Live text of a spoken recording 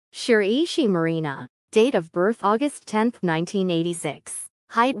Shiraishi Marina. Date of birth August 10, 1986.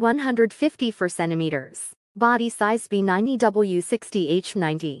 Height 154 centimeters. Body size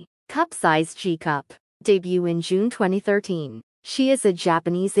B90W60H90. Cup size G cup. Debut in June 2013. She is a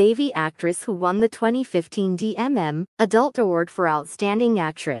Japanese AV actress who won the 2015 DMM Adult Award for Outstanding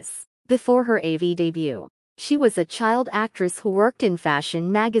Actress. Before her AV debut, she was a child actress who worked in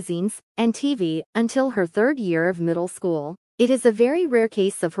fashion magazines and TV until her third year of middle school. It is a very rare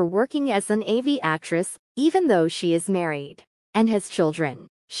case of her working as an AV actress, even though she is married and has children.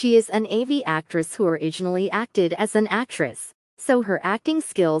 She is an AV actress who originally acted as an actress, so her acting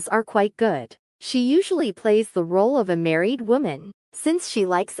skills are quite good. She usually plays the role of a married woman, since she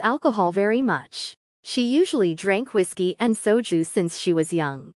likes alcohol very much. She usually drank whiskey and soju since she was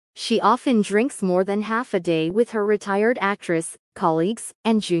young. She often drinks more than half a day with her retired actress colleagues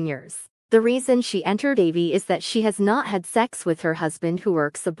and juniors. The reason she entered AV is that she has not had sex with her husband who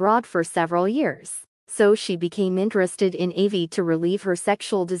works abroad for several years, so she became interested in AV to relieve her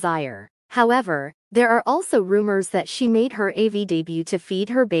sexual desire. However, there are also rumors that she made her AV debut to feed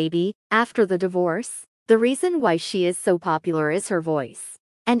her baby after the divorce. The reason why she is so popular is her voice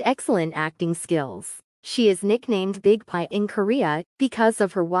and excellent acting skills. She is nicknamed Big Pie in Korea because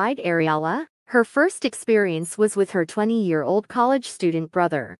of her wide areola. Her first experience was with her 20-year-old college student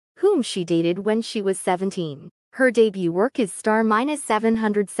brother, whom she dated when she was 17. Her debut work is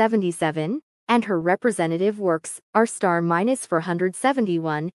star-777, and her representative works are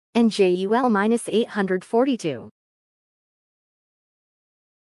star-471 and JUL-842.